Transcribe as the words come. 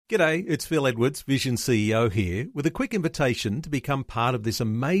G'day, it's Phil Edwards, Vision CEO here, with a quick invitation to become part of this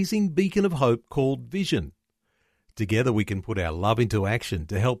amazing beacon of hope called Vision. Together we can put our love into action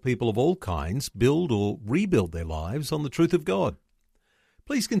to help people of all kinds build or rebuild their lives on the truth of God.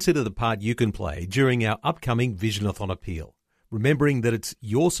 Please consider the part you can play during our upcoming Visionathon appeal, remembering that it's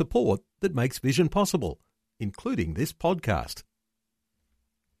your support that makes Vision possible, including this podcast.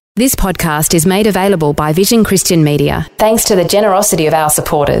 This podcast is made available by Vision Christian Media, thanks to the generosity of our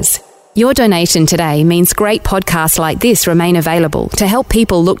supporters. Your donation today means great podcasts like this remain available to help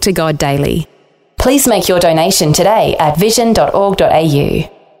people look to God daily. Please make your donation today at vision.org.au.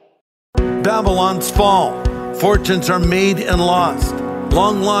 Babylon's fall. Fortunes are made and lost.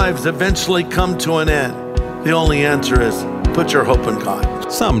 Long lives eventually come to an end. The only answer is put your hope in God.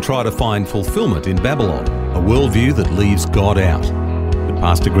 Some try to find fulfillment in Babylon, a worldview that leaves God out. But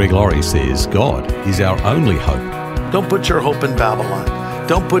Pastor Greg Laurie says God is our only hope. Don't put your hope in Babylon.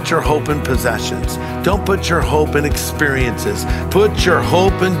 Don't put your hope in possessions. Don't put your hope in experiences. Put your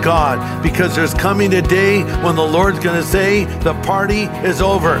hope in God, because there's coming a day when the Lord's going to say the party is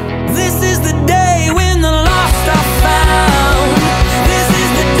over. This is the day when the lost are found. This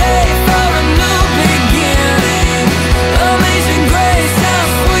is the day for a new beginning. Amazing grace, how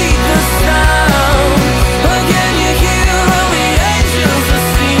sweet the sound. Again you hear all the angels are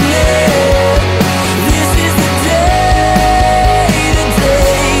singing. This is the day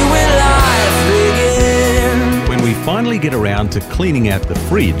when life begins. When we finally get around to cleaning out the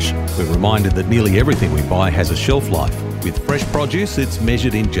fridge, we're reminded that nearly everything we buy has a shelf life. With fresh produce, it's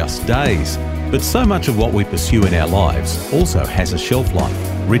measured in just days. But so much of what we pursue in our lives also has a shelf life.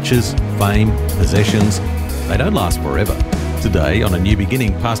 Riches, fame, possessions, they don't last forever. Today, on A New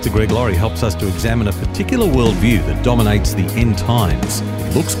Beginning, Pastor Greg Laurie helps us to examine a particular worldview that dominates the end times.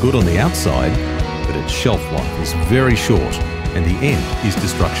 It looks good on the outside, but its shelf life is very short, and the end is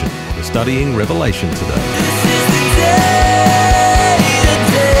destruction. We're studying Revelation today. This is the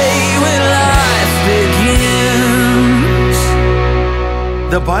day when life begins.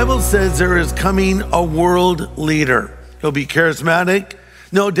 The Bible says there is coming a world leader. He'll be charismatic.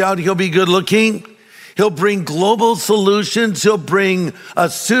 No doubt he'll be good looking. He'll bring global solutions. He'll bring a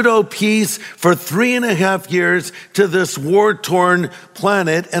pseudo peace for 3.5 years to this war-torn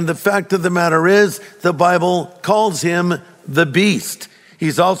planet. And the fact of the matter is, the Bible calls him the beast.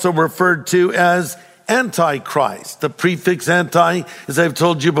 He's also referred to as Antichrist. The prefix anti, as I've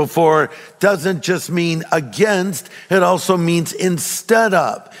told you before, doesn't just mean against, it also means instead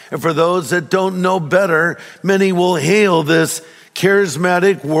of. And for those that don't know better, many will hail this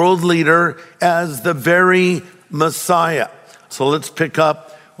charismatic world leader as the very Messiah. So let's pick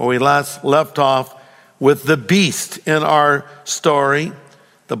up where we last left off with the beast in our story.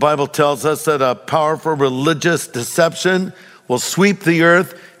 The Bible tells us that a powerful religious deception will sweep the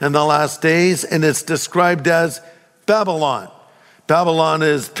earth in the last days, and it's described as Babylon. Babylon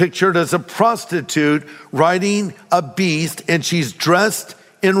is pictured as a prostitute riding a beast, and she's dressed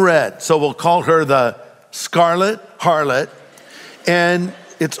in red. So we'll call her the Scarlet Harlot. And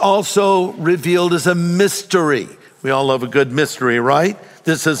it's also revealed as a mystery. We all love a good mystery, right?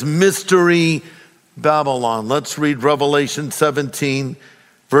 This is Mystery Babylon. Let's read Revelation 17,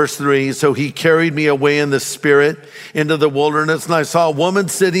 verse 3. So he carried me away in the spirit into the wilderness, and I saw a woman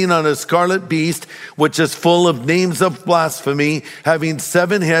sitting on a scarlet beast, which is full of names of blasphemy, having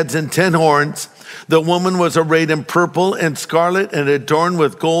 7 heads and 10 horns. The woman was arrayed in purple and scarlet and adorned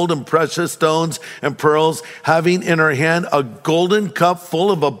with gold and precious stones and pearls, having in her hand a golden cup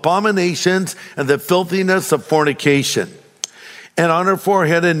full of abominations and the filthiness of fornication. And on her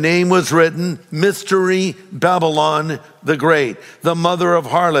forehead a name was written, Mystery Babylon the Great, the mother of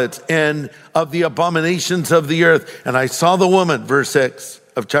harlots and of the abominations of the earth. And I saw the woman, verse 6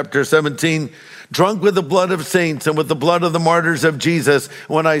 of chapter 17, drunk with the blood of saints and with the blood of the martyrs of Jesus.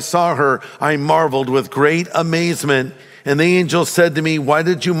 When I saw her, I marveled with great amazement. And the angel said to me, why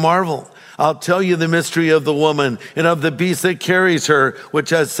did you marvel? I'll tell you the mystery of the woman and of the beast that carries her,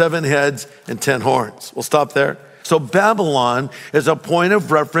 which has 7 heads and 10 horns. We'll stop there. So Babylon is a point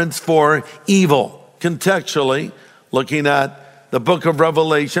of reference for evil. Contextually, looking at the book of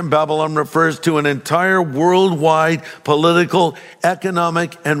Revelation, Babylon refers to an entire worldwide political,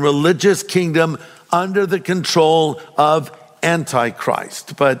 economic, and religious kingdom under the control of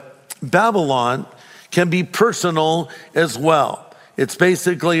Antichrist. But Babylon can be personal as well. It's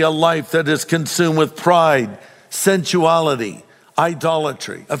basically a life that is consumed with pride, sensuality,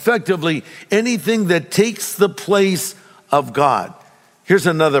 idolatry, effectively anything that takes the place of God. Here's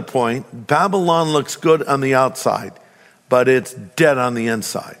another point. Babylon looks good on the outside, but it's dead on the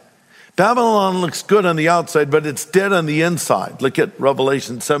inside. Babylon looks good on the outside, but it's dead on the inside. Look at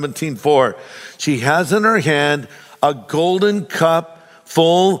Revelation 17:4. She has in her hand a golden cup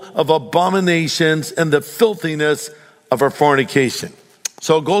full of abominations and the filthiness of her fornication.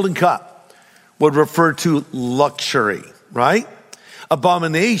 So a golden cup would refer to luxury, right?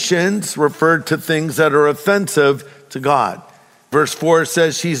 Abominations referred to things that are offensive to God. Verse 4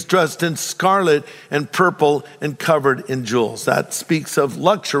 says she's dressed in scarlet and purple and covered in jewels. That speaks of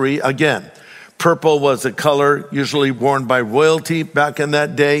luxury again. Purple was a color usually worn by royalty back in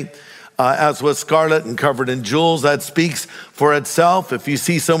that day, as was scarlet and covered in jewels. That speaks for itself. If you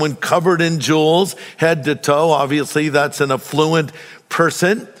see someone covered in jewels, head to toe, obviously that's an affluent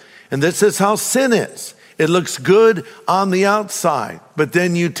person. And this is how sin is. It looks good on the outside, but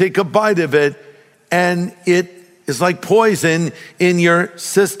then you take a bite of it and it is like poison in your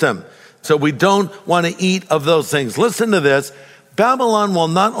system. So we don't want to eat of those things. Listen to this. Babylon will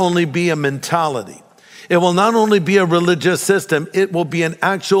not only be a mentality. It will not only be a religious system. It will be an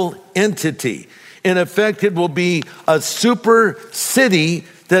actual entity. In effect, it will be a super city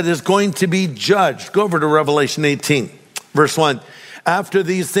that is going to be judged. Go over to Revelation 18, verse 1. After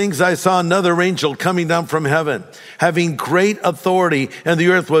these things, I saw another angel coming down from heaven, having great authority, and the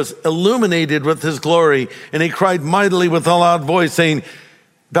earth was illuminated with his glory. And he cried mightily with a loud voice, saying,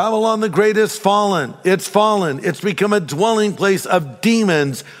 Babylon the Great is fallen. It's fallen. It's become a dwelling place of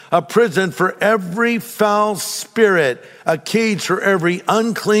demons, a prison for every foul spirit, a cage for every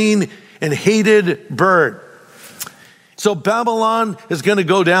unclean and hated bird. So Babylon is going to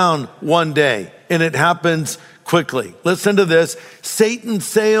go down one day, and it happens quickly. Listen to this. Satan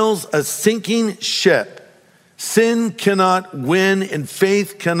sails a sinking ship. Sin cannot win and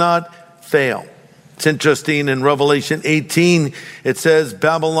faith cannot fail. It's interesting. In Revelation 18, it says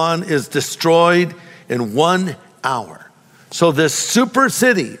Babylon is destroyed in 1 hour. So this super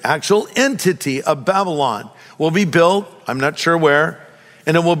city, actual entity of Babylon, will be built, I'm not sure where,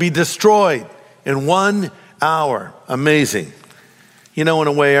 and it will be destroyed in 1 hour. Amazing. You know, in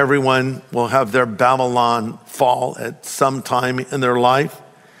a way, everyone will have their Babylon fall at some time in their life.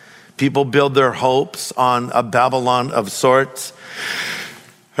 People build their hopes on a Babylon of sorts.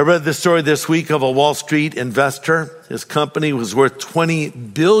 I read the story this week of a Wall Street investor. His company was worth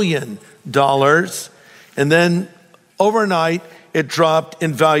 $20 billion. And then overnight, it dropped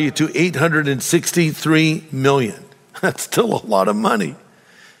in value to $863 million. That's still a lot of money.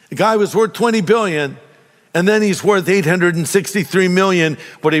 The guy was worth $20 billion. And then he's worth $863 million,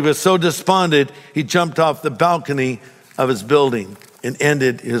 but he was so despondent, he jumped off the balcony of his building and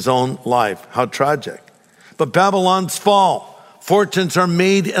ended his own life. How tragic. But Babylon's fall. Fortunes are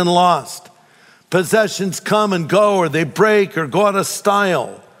made and lost. Possessions come and go, or they break or go out of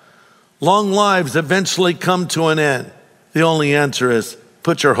style. Long lives eventually come to an end. The only answer is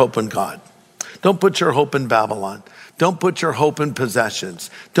put your hope in God. Don't put your hope in Babylon. Don't put your hope in possessions.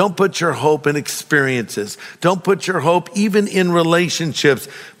 Don't put your hope in experiences. Don't put your hope even in relationships.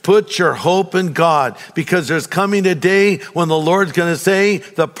 Put your hope in God, because there's coming a day when the Lord's going to say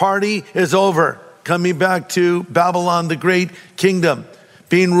the party is over. Coming back to Babylon, the great kingdom,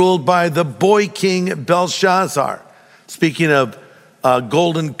 being ruled by the boy king Belshazzar. Speaking of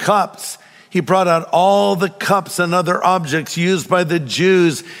golden cups, he brought out all the cups and other objects used by the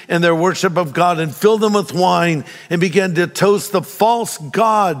Jews in their worship of God and filled them with wine and began to toast the false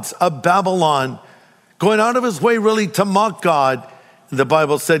gods of Babylon, going out of his way really to mock God. The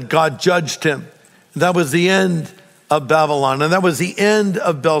Bible said God judged him. That was the end of Babylon, and that was the end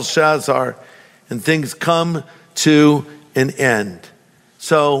of Belshazzar, and things come to an end.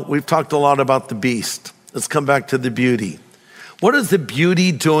 So we've talked a lot about the beast. Let's come back to the beauty. What is the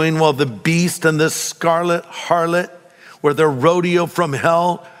beauty doing while the beast and the scarlet harlot, where the rodeo from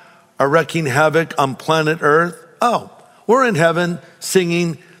hell, are wreaking havoc on planet Earth? Oh, we're in heaven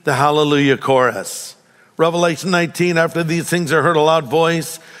singing the Hallelujah chorus. Revelation 19, after these things I heard a loud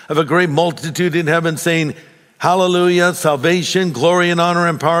voice of a great multitude in heaven saying, Hallelujah, salvation, glory, and honor,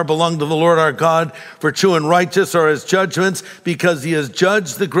 and power belong to the Lord our God, for true and righteous are his judgments, because he has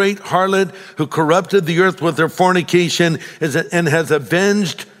judged the great harlot who corrupted the earth with her fornication and has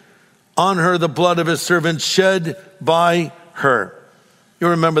avenged on her the blood of his servants shed by her. You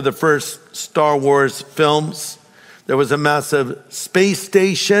remember the first Star Wars films? There was a massive space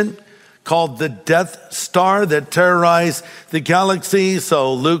station called the Death Star that terrorized the galaxy.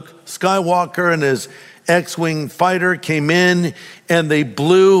 So Luke Skywalker and his X-Wing fighter came in and they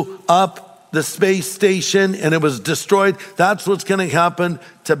blew up the space station and it was destroyed. That's what's going to happen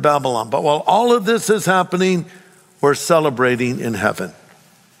to Babylon. But while all of this is happening, we're celebrating in heaven.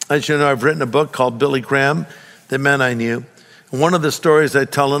 As you know, I've written a book called Billy Graham, The Men I Knew. And one of the stories I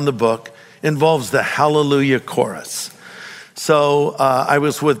tell in the book involves the Hallelujah chorus. So I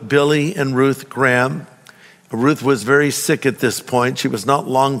was with Billy and Ruth Graham. Ruth was very sick at this point. She was not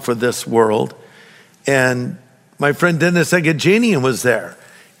long for this world. And my friend Dennis Egajanian was there,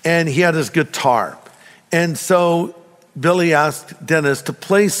 and he had his guitar. And so Billy asked Dennis to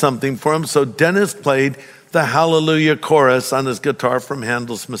play something for him. So Dennis played the Hallelujah chorus on his guitar from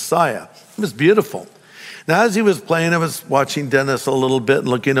Handel's Messiah. It was beautiful. Now, as he was playing, I was watching Dennis a little bit and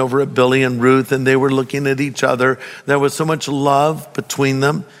looking over at Billy and Ruth, and they were looking at each other. There was so much love between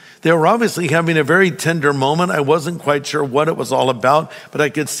them. They were obviously having a very tender moment. I wasn't quite sure what it was all about, but I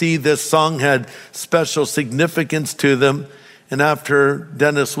could see this song had special significance to them. And after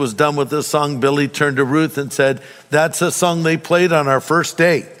Dennis was done with this song, Billy turned to Ruth and said, "That's a song they played on our first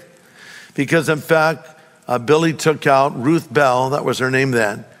date." Because in fact, Billy took out Ruth Bell, that was her name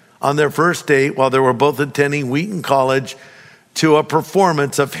then, on their first date while they were both attending Wheaton College to a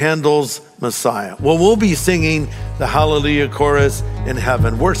performance of Handel's Messiah. Well, we'll be singing the Hallelujah chorus in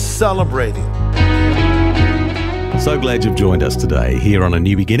heaven. We're celebrating. So glad you've joined us today here on A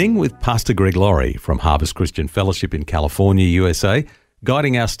New Beginning with Pastor Greg Laurie from Harvest Christian Fellowship in California, USA,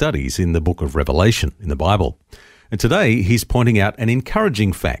 guiding our studies in the book of Revelation in the Bible. And today he's pointing out an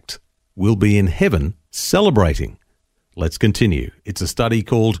encouraging fact. We'll be in heaven celebrating. Let's continue. It's a study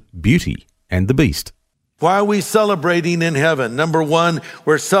called Beauty and the Beast. Why are we celebrating in heaven? Number one,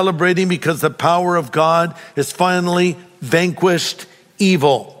 we're celebrating because the power of God has finally vanquished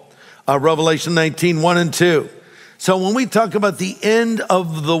evil. Revelation 19, 1 and 2. So when we talk about the end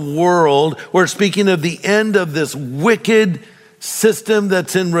of the world, we're speaking of the end of this wicked system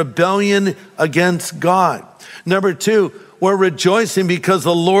that's in rebellion against God. Number two, we're rejoicing because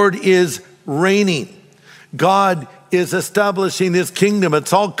the Lord is reigning. God is establishing his kingdom.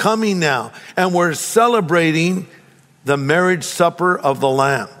 It's all coming now. And we're celebrating the marriage supper of the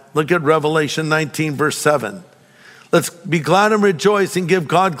Lamb. Look at Revelation 19, verse 7. Let's be glad and rejoice and give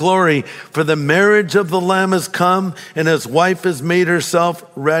God glory, for the marriage of the Lamb has come, and his wife has made herself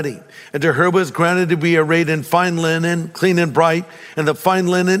ready. And to her was granted to be arrayed in fine linen, clean and bright, and the fine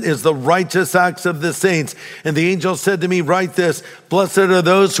linen is the righteous acts of the saints. And the angel said to me, "Write this, blessed are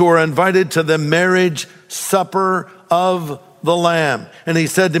those who are invited to the marriage supper of the Lamb." And he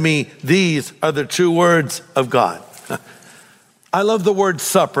said to me, "These are the true words of God." I love the word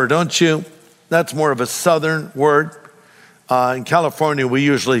supper, don't you? That's more of a southern word. In California, we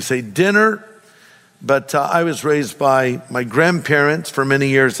usually say dinner, but I was raised by my grandparents for many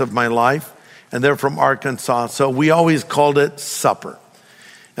years of my life, and they're from Arkansas, so we always called it supper.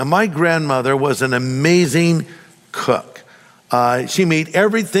 And my grandmother was an amazing cook. She made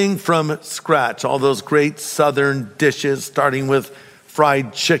everything from scratch, all those great southern dishes, starting with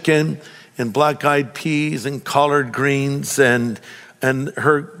fried chicken and black-eyed peas and collard greens, and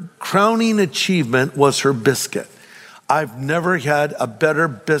her crowning achievement was her biscuit. I've never had a better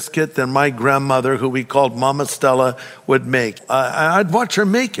biscuit than my grandmother, who we called Mama Stella, would make. I'd watch her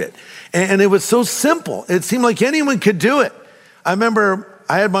make it. And it was so simple. It seemed like anyone could do it. I remember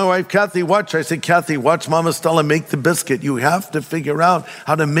I had my wife, Kathy, watch. I said, "Kathy, watch Mama Stella make the biscuit. You have to figure out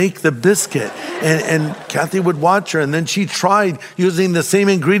how to make the biscuit." And Kathy would watch her. And then she tried using the same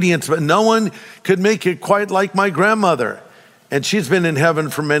ingredients, but no one could make it quite like my grandmother. And she's been in heaven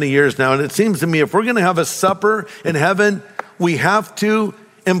for many years now. And it seems to me, if we're going to have a supper in heaven, we have to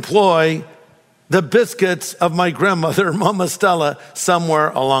employ the biscuits of my grandmother, Mama Stella,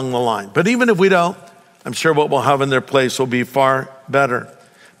 somewhere along the line. But even if we don't, I'm sure what we'll have in their place will be far better.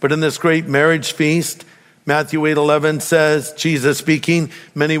 But in this great marriage feast, Matthew 8:11 says, Jesus speaking,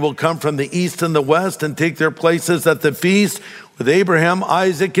 "Many will come from the east and the west and take their places at the feast with Abraham,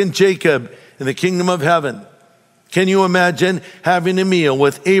 Isaac, and Jacob in the kingdom of heaven." Can you imagine having a meal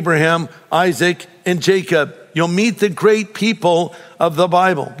with Abraham, Isaac, and Jacob? You'll meet the great people of the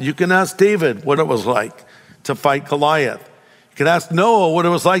Bible. You can ask David what it was like to fight Goliath. You can ask Noah what it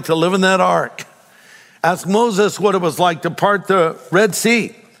was like to live in that ark. Ask Moses what it was like to part the Red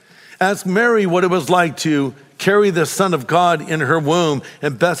Sea. Ask Mary what it was like to carry the Son of God in her womb.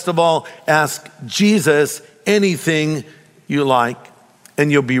 And best of all, ask Jesus anything you like,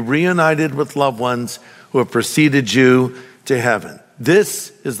 and you'll be reunited with loved ones who have preceded you to heaven.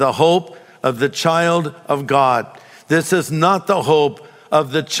 This is the hope of the child of God. This is not the hope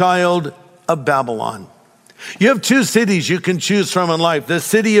of the child of Babylon. You have two cities you can choose from in life: the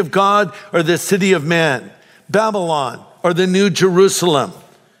city of God or the city of man, Babylon or the New Jerusalem,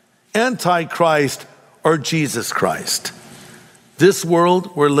 Antichrist or Jesus Christ. This world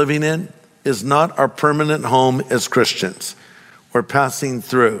we're living in is not our permanent home as Christians. We're passing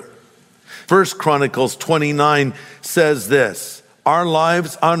through. 1 Chronicles 29 says this: "Our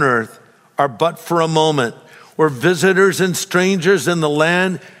lives on earth are but for a moment. We're visitors and strangers in the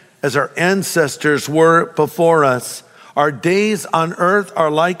land as our ancestors were before us. Our days on earth are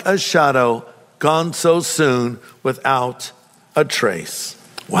like a shadow, gone so soon without a trace.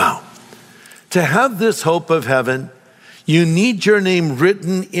 Wow. To have this hope of heaven, you need your name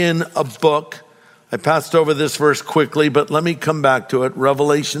written in a book. I passed over this verse quickly, but let me come back to it.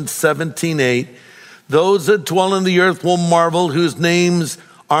 Revelation 17:8. Those that dwell in the earth will marvel, whose names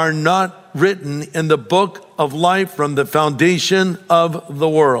are not written in the book of life from the foundation of the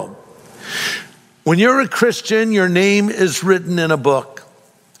world. When you're a Christian, your name is written in a book.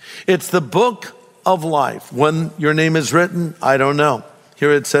 It's the book of life. When your name is written, I don't know.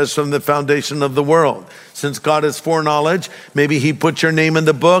 Here it says from the foundation of the world. Since God is foreknowledge, maybe he put your name in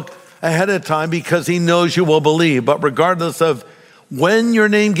the book ahead of time because he knows you will believe. But regardless of when your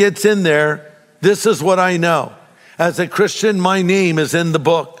name gets in there, this is what I know. As a Christian, my name is in the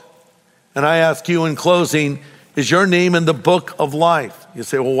book. And I ask you in closing, is your name in the book of life? You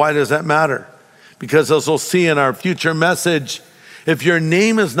say, well, why does that matter? Because as we'll see in our future message, if your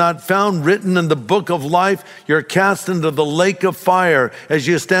name is not found written in the book of life, you're cast into the lake of fire as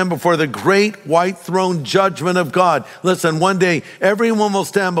you stand before the great white throne judgment of God. Listen, one day, everyone will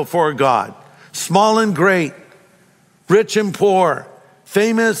stand before God, small and great, rich and poor,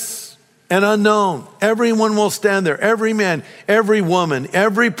 famous and unknown. Everyone will stand there. Every man, every woman,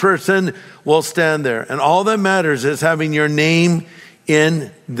 every person will stand there. And all that matters is having your name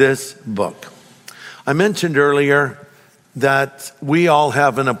in this book. I mentioned earlier that we all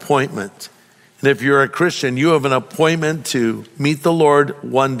have an appointment. And if you're a Christian, you have an appointment to meet the Lord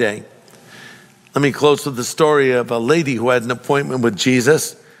one day. Let me close with the story of a lady who had an appointment with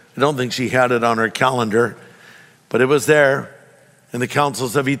Jesus. I don't think she had it on her calendar, but it was there in the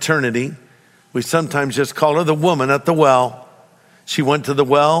councils of eternity. We sometimes just call her the woman at the well. She went to the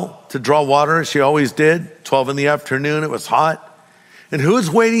well to draw water. She always did. 12 in the afternoon, it was hot. And who's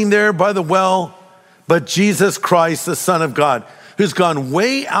waiting there by the well but Jesus Christ, the Son of God, who's gone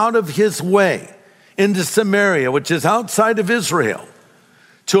way out of his way into Samaria, which is outside of Israel,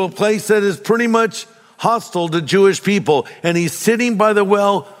 to a place that is pretty much hostile to Jewish people. And he's sitting by the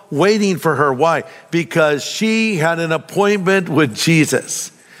well waiting for her. Why? Because she had an appointment with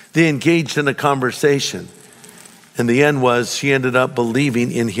Jesus. They engaged in a conversation. And the end was she ended up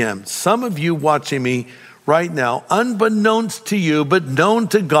believing in him. Some of you watching me right now, unbeknownst to you, but known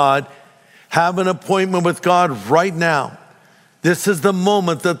to God, have an appointment with God right now. This is the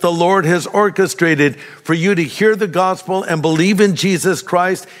moment that the Lord has orchestrated for you to hear the gospel and believe in Jesus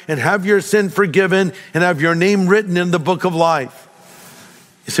Christ and have your sin forgiven and have your name written in the book of life.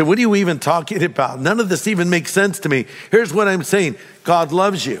 You say, what are you even talking about? None of this even makes sense to me. Here's what I'm saying. God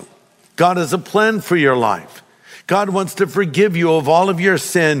loves you. God has a plan for your life. God wants to forgive you of all of your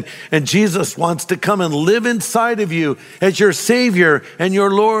sin, and Jesus wants to come and live inside of you as your Savior and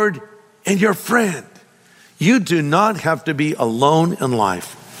your Lord and your friend. You do not have to be alone in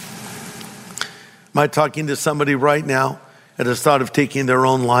life. Am I talking to somebody right now that has thought of taking their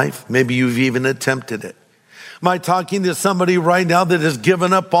own life? Maybe you've even attempted it. Am I talking to somebody right now that has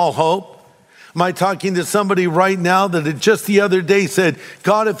given up all hope? Am I talking to somebody right now that had just the other day said,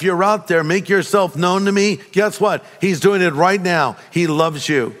 God, if you're out there, make yourself known to me? Guess what? He's doing it right now. He loves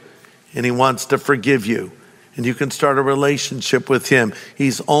you and he wants to forgive you. And you can start a relationship with him.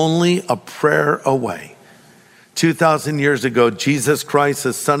 He's only a prayer away. 2,000 years ago, Jesus Christ,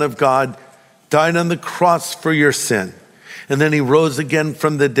 the Son of God, died on the cross for your sin. And then he rose again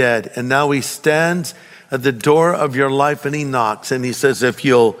from the dead. And now he stands at the door of your life and he knocks. And he says, if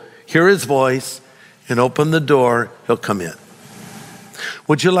you'll hear his voice and open the door, he'll come in.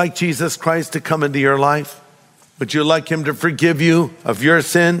 Would you like Jesus Christ to come into your life? Would you like him to forgive you of your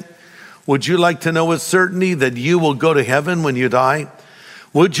sin? Would you like to know with certainty that you will go to heaven when you die?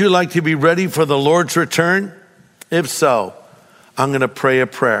 Would you like to be ready for the Lord's return? If so, I'm going to pray a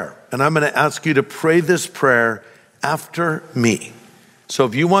prayer. And I'm going to ask you to pray this prayer after me. So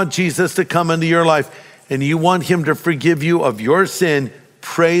if you want Jesus to come into your life and you want him to forgive you of your sin,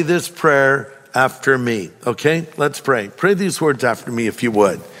 pray this prayer after me. Okay? Let's pray. Pray these words after me if you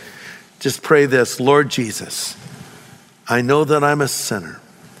would. Just pray this. Lord Jesus, I know that I'm a sinner.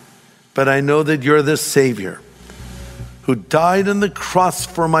 But I know that you're the Savior who died on the cross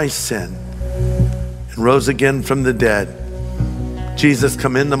for my sin and rose again from the dead. Jesus,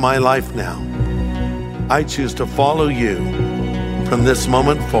 come into my life now. I choose to follow you from this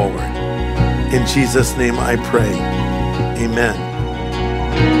moment forward. In Jesus' name I pray. Amen.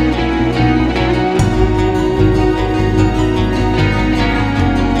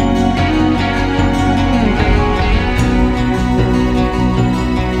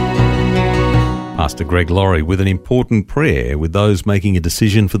 Pastor Greg Laurie with an important prayer with those making a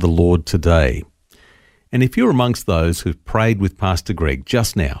decision for the Lord today. And if you're amongst those who've prayed with Pastor Greg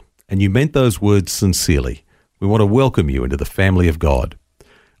just now, and you meant those words sincerely, we want to welcome you into the family of God.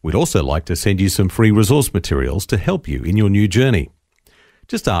 We'd also like to send you some free resource materials to help you in your new journey.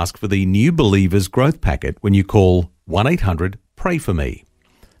 Just ask for the New Believers Growth Packet when you call 1-800-PRAY-FOR-ME.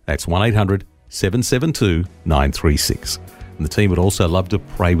 That's 1-800-772-936. And the team would also love to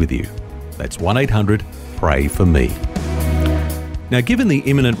pray with you. That's 1-800-PRAY-FOR-ME. Now, given the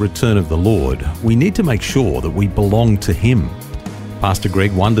imminent return of the Lord, we need to make sure that we belong to Him. Pastor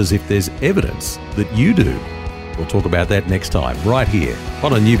Greg wonders if there's evidence that you do. We'll talk about that next time, right here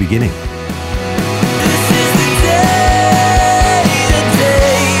on A New Beginning.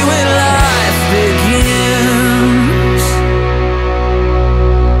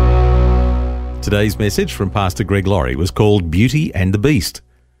 Today's message from Pastor Greg Laurie was called Beauty and the Beast.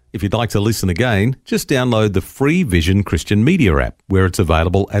 If you'd like to listen again, just download the free Vision Christian Media app, where it's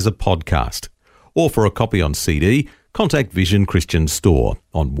available as a podcast. Or for a copy on CD, contact Vision Christian Store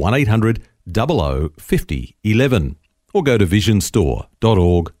on 1-800 00 50 11 or go to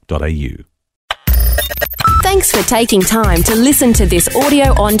visionstore.org.au. Thanks for taking time to listen to this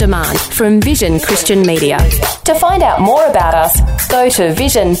audio on demand from Vision Christian Media. To find out more about us, go to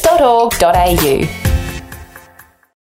vision.org.au.